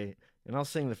play, and I'll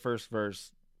sing the first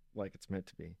verse like it's meant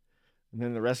to be. And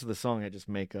then the rest of the song I just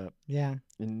make up. Yeah.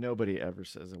 And nobody ever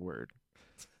says a word.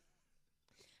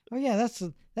 Oh yeah, that's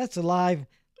a live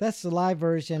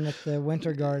version at the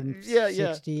Winter Garden.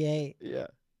 68. Yeah.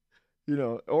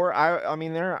 Or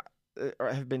there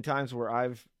have been times where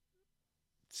I've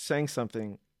sang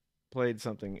something, played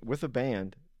something with a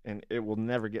band, and it will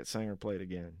never get sang or played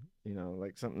again. You know,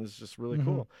 like something that's just really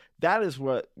cool. That is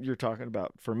what you're talking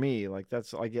about for me. Like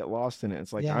that's I get lost in it.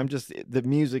 It's like Yeah. I'm just the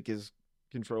music is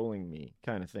controlling me,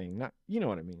 kind of thing. Not, you know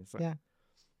what I mean? It's like, Yeah.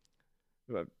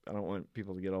 but I don't want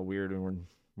people to get all weird, and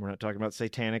we're not talking about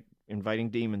satanic inviting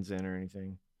demons in or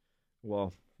anything.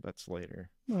 Well, that's later.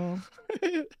 Well,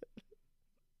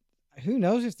 who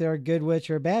knows if they're a good witch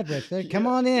or a bad witch? Come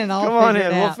on in.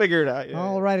 We'll figure it out. Yeah,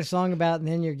 I'll write a song about it, and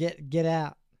then you get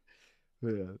out.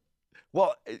 Yeah.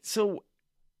 Well, so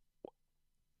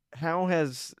how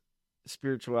has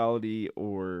spirituality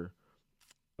or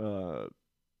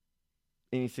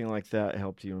anything like that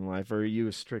helped you in life? Or are you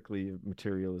a strictly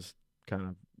materialist kind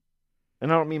of?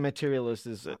 And I don't mean materialist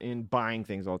as in buying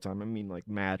things all the time. I mean like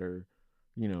matter,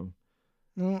 you know.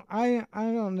 No, I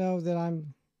don't know that I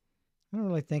don't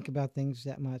really think about things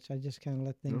that much. I just kind of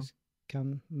let things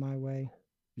come my way.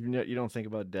 You don't think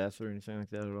about death or anything like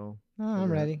that at all? No,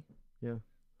 I'm ready. Yeah.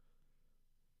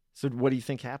 So what do you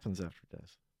think happens after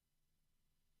death?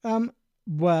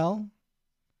 Well,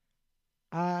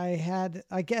 I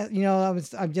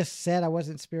guess, I just said I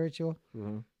wasn't spiritual,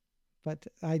 but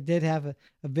I did have a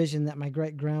vision that my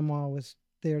great grandma was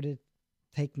there to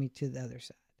take me to the other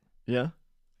side. Yeah.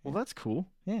 Well, that's cool.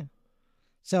 Yeah.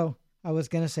 So I was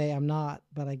going to say I'm not,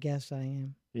 but I guess I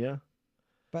am. Yeah.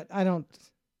 But I don't.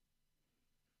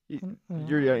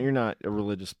 You're not a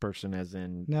religious person, as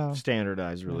in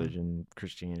standardized religion,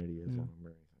 Christianity, Islam, or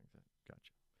anything like that.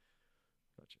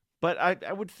 Gotcha. But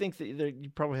I would think that you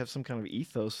probably have some kind of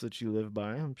ethos that you live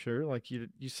by. I'm sure. Like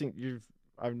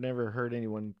I've never heard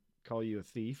anyone call you a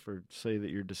thief or say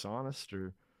that you're dishonest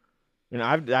or. And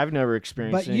I've never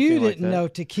experienced. But you like didn't know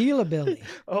Tequila Billy.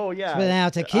 Oh yeah. But now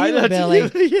Tequila Billy,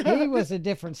 he was a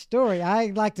different story. I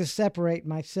like to separate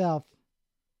myself.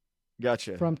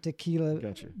 Gotcha. From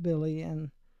Tequila Billy and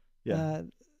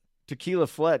Tequila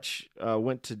Fletch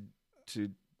went to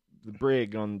the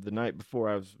brig on the night before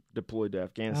I was deployed to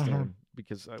Afghanistan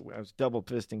because I was double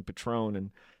fisting Patron, and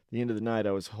at the end of the night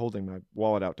I was holding my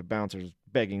wallet out to bouncers,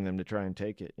 begging them to try and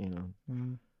take it. You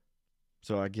know,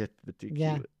 so I get the tequila.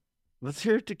 Yeah. Let's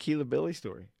hear a Tequila Billy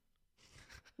story.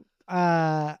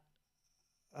 Okay.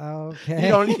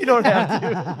 You don't have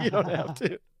to. You don't have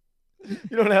to.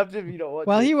 You don't have to if you don't want to.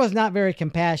 Well, he was not very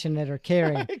compassionate or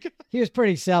caring. He was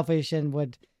pretty selfish and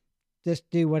would just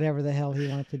do whatever the hell he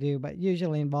wanted to do, but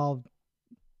usually involved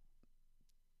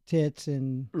tits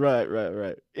and...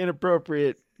 Right.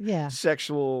 Inappropriate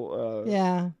sexual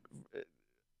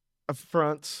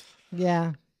affronts.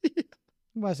 Yeah. It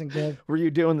wasn't good. Were you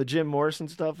doing the Jim Morrison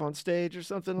stuff on stage or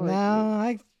something?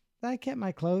 No, I kept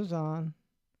my clothes on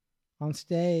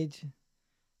stage,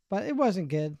 but it wasn't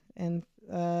good. And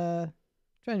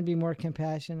trying to be more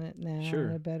compassionate now.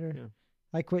 Sure.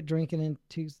 I quit drinking in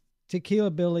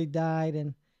Tequila Billy died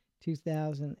in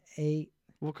 2008.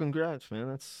 Well, congrats, man.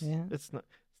 It's not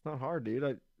hard, dude.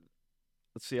 Let's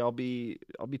see. I'll be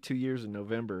 2 years in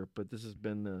November, but this has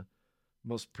been the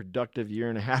most productive year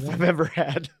and a half I've ever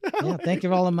had. Yeah, think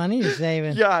of all the money you're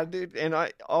saving. Yeah, dude, and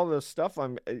all the stuff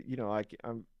I've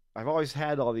always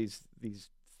had all these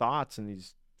thoughts and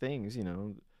these things,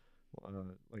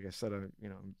 like I said, I'm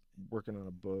working on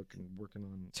a book and working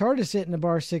on. It's hard to sit in the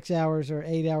bar 6 hours or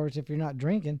 8 hours if you're not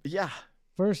drinking. Yeah.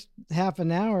 First half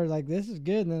an hour, like this is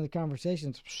good, and then the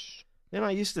conversation's. And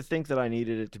I used to think that I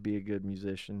needed it to be a good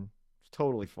musician. It's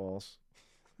totally false.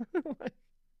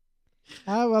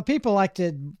 Well, people like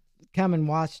to come and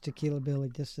watch Tequila Billy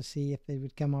just to see if they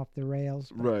would come off the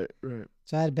rails. Right.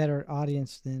 So I had a better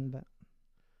audience then, but.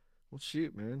 Well,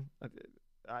 shoot, man.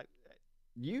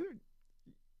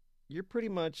 You're pretty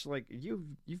much like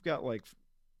you've got like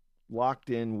locked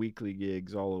in weekly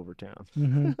gigs all over town.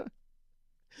 Mm-hmm.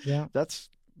 Yeah. That's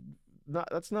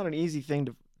not an easy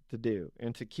thing to do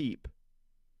and to keep.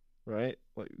 Right?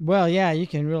 Well, yeah, you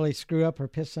can really screw up or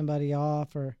piss somebody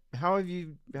off or. How have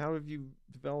you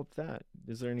developed that?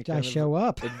 Is there any? I show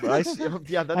up. Advice?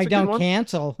 Yeah, that's I a good don't one.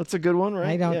 cancel. That's a good one, right?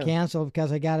 I don't cancel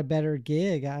because I got a better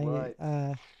gig.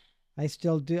 I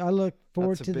still do. I look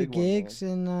forward to the gigs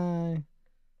and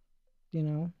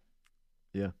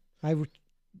Yeah.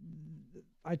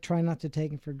 I try not to take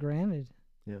them for granted.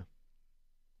 Yeah.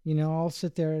 I'll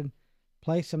sit there and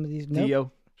play some of these.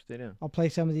 Theo, stay down. I'll play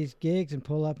some of these gigs and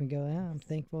pull up and go, I'm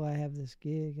thankful I have this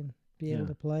gig and be able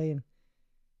to play. And,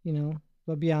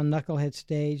 they'll be on Knucklehead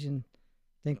stage and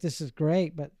think this is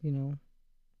great, but,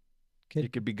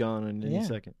 it could be gone in any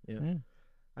second. Yeah.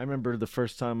 I remember the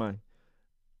first time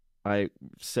I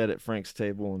sat at Frank's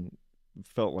table and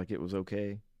felt like it was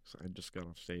okay. So I just got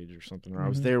off stage or something, or I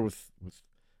was there with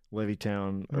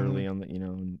Levittown early on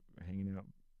and hanging out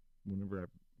whenever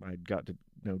I got to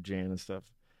know Jan and stuff.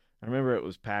 I remember it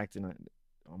was packed, and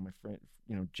all my friend,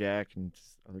 Jack and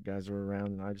other guys were around,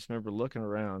 and I just remember looking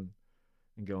around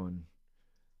and going,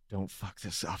 "Don't fuck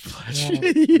this up, Fletch."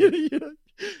 Yeah.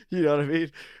 You know what I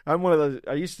mean? I'm one of those.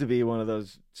 I used to be one of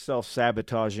those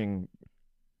self-sabotaging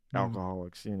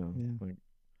alcoholics. Yeah. Like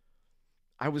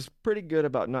I was pretty good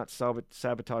about not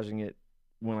sabotaging it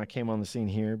when I came on the scene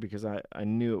here, because I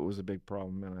knew it was a big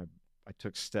problem, and I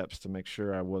took steps to make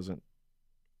sure I wasn't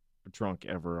drunk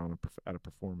ever at a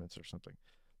performance or something.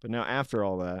 But now after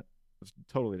all that, it's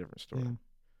a totally different story. Yeah.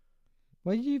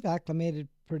 Well, you've acclimated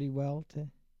pretty well to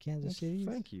Kansas City.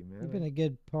 Thank you, man. You've been a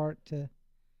good part to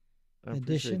I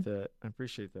addition.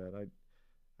 appreciate that.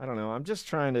 I don't know. I'm just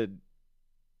trying to.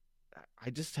 I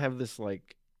just have this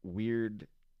like weird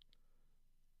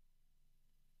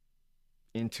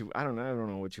I don't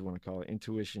know what you want to call it,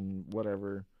 intuition,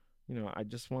 whatever. I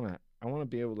just want to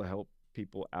be able to help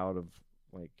people out of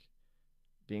like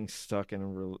being stuck in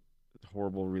a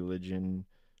horrible religion,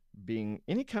 being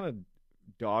any kind of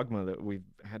dogma that we've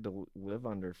had to live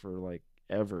under for like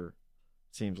ever.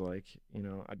 Seems like,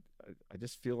 I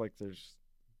just feel like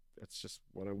that's just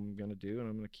what I'm gonna do, and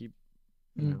I'm gonna keep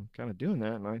kind of doing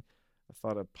that. And I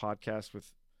thought a podcast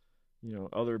with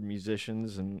other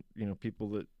musicians and people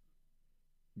that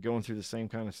going through the same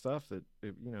kind of stuff, that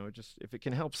if it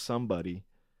can help somebody,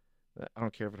 I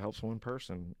don't care if it helps one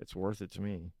person, it's worth it to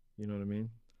me. You know what I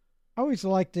mean? I always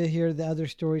like to hear the other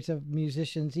stories of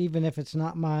musicians, even if it's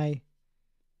not my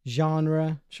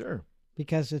genre. Sure.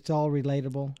 Because it's all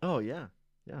relatable. Oh yeah.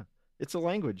 It's a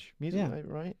language, music,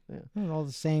 right? Yeah. And all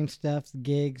the same stuff, the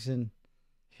gigs and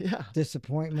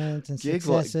disappointments and gigs,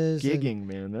 successes. Gigging,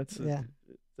 man.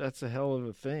 That's a hell of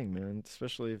a thing, man.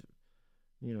 Especially if,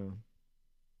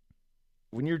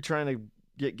 when you're trying to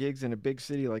get gigs in a big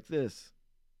city like this,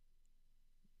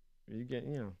 you get,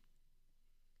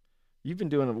 you've been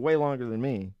doing it way longer than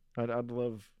me. I'd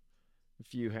love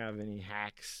if you have any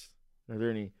hacks. Are there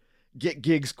any get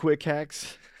gigs quick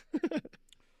hacks?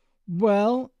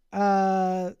 Well,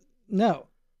 no.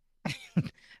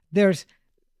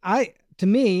 To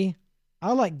me,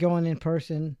 I like going in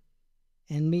person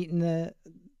and meeting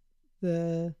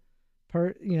and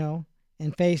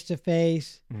face to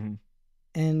face,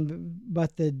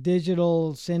 but the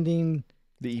digital sending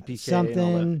the EPK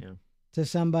something to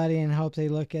somebody and hope they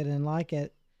look at it and like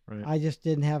it. Right. I just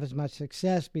didn't have as much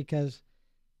success because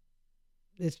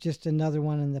it's just another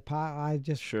one in the pile.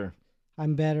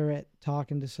 I'm better at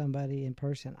talking to somebody in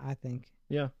person, I think.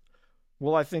 Yeah.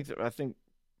 Well, I think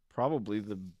probably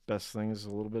the best thing is a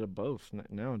little bit of both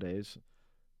nowadays.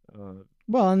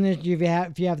 Well, and then if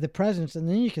you have the presence, and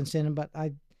then you can send them, but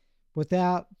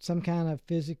without some kind of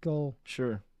physical.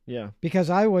 Sure. Yeah. Because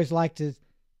I always like to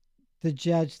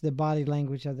judge the body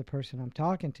language of the person I'm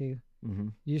talking to. Mm-hmm.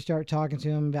 You start talking to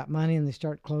them about money, and they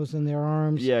start closing their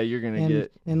arms. Yeah, you're gonna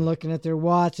get and looking at their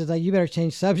watch. It's like, you better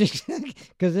change subject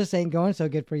because this ain't going so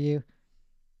good for you.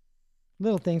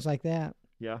 Little things like that.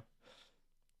 Yeah.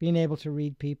 Being able to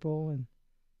read people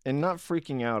and not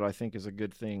freaking out, I think, is a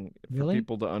good thing for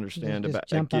people to understand just about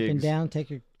jump up gigs. and down, take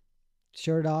your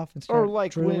shirt off, and start or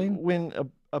like drooling. when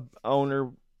a owner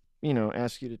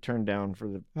asks you to turn down for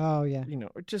the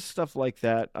or just stuff like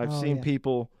that. I've seen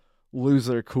people lose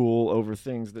their cool over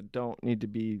things that don't need to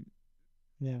be.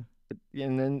 Yeah.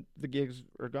 And then the gigs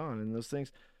are gone, and those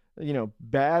things,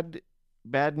 bad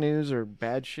news or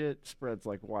bad shit spreads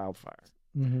like wildfire.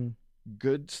 Mm-hmm.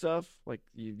 Good stuff, like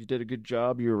you did a good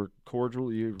job, you were cordial,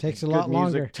 takes a lot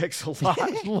longer. Takes a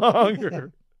lot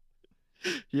longer.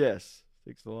 Yes,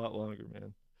 takes a lot longer,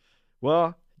 man.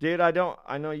 Well, dude, I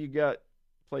know you got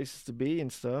places to be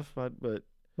and stuff, but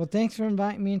well, thanks for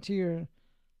inviting me into your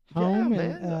home,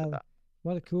 and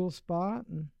what a cool spot.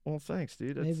 And well, thanks,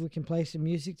 dude. maybe we can play some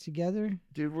music together.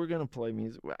 Dude, we're gonna play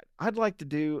music.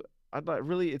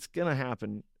 It's gonna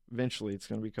happen eventually. It's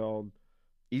gonna be called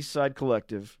East Side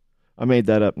Collective. I made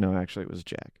that up. No, actually, it was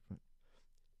Jack.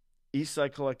 East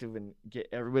Side Collective, and get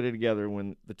everybody together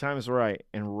when the time is right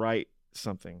and write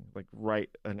something, like write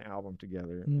an album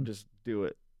together. And just do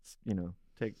it.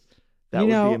 That would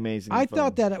be amazing. I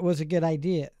thought that it was a good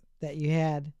idea that you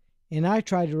had, and I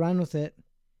tried to run with it,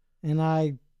 and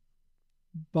I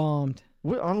bombed.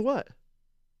 On what?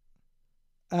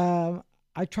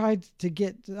 I tried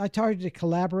to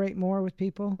collaborate more with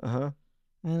people.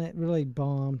 And it really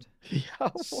bombed. Yeah,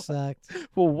 sucked.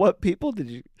 Well, what people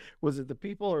was it the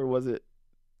people, or was it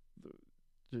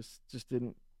just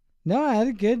didn't? No, I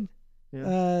had good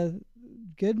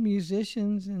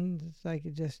musicians, and it's like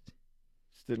it just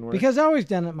didn't work. Because I always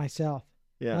done it myself.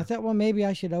 Yeah. And I thought, well, maybe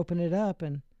I should open it up,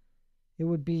 and it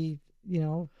would be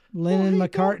Lennon Well, hey,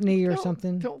 McCartney or don't-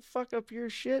 something. Don't fuck up your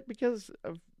shit because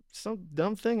of some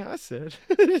dumb thing I said.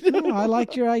 No, I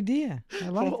liked your idea. I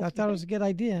Well, thought it was a good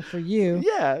idea for you,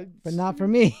 Yeah, but not for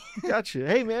me. gotcha.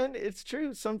 Hey, man, it's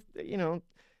true.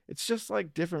 It's just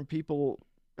like different people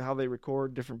how they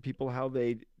record, different people how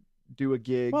they do a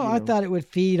gig. Well, I thought it would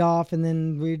feed off, and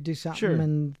then we'd do something Sure.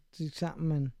 and do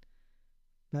something,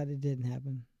 but it didn't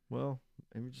happen. Well,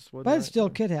 maybe it just wasn't. But it right still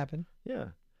time. could happen. Yeah.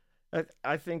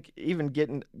 I think even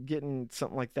getting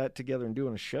something like that together and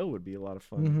doing a show would be a lot of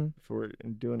fun Mhm. for it,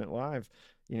 and doing it live.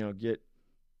 I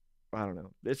don't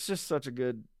know. It's just such a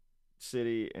good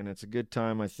city, and it's a good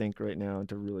time, I think, right now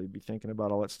to really be thinking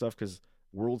about all that stuff because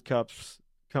World Cup's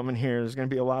coming here. There's going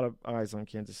to be a lot of eyes on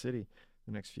Kansas City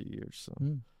the next few years. So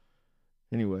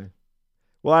anyway,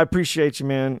 well, I appreciate you,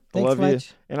 man. Thanks, I love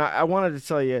Fletch. you, and I wanted to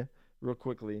tell you real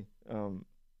quickly.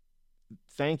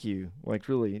 Thank you, like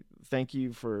really, thank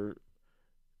you for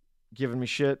giving me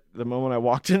shit the moment I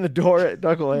walked in the door at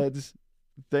Knuckleheads.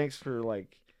 Thanks for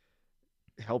like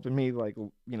helping me, like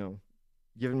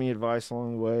giving me advice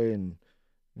along the way and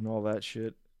all that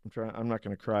shit. I'm not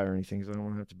gonna cry or anything because I don't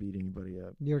want to have to beat anybody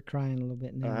up. You're crying a little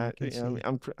bit now. I can see.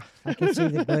 I can see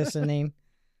the glistening.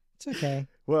 It's okay.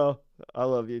 Well, I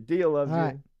love you. Dia loves All you.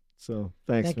 right. So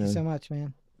thanks, Thank man. you so much,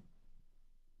 man.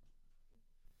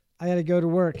 I got to go to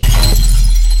work.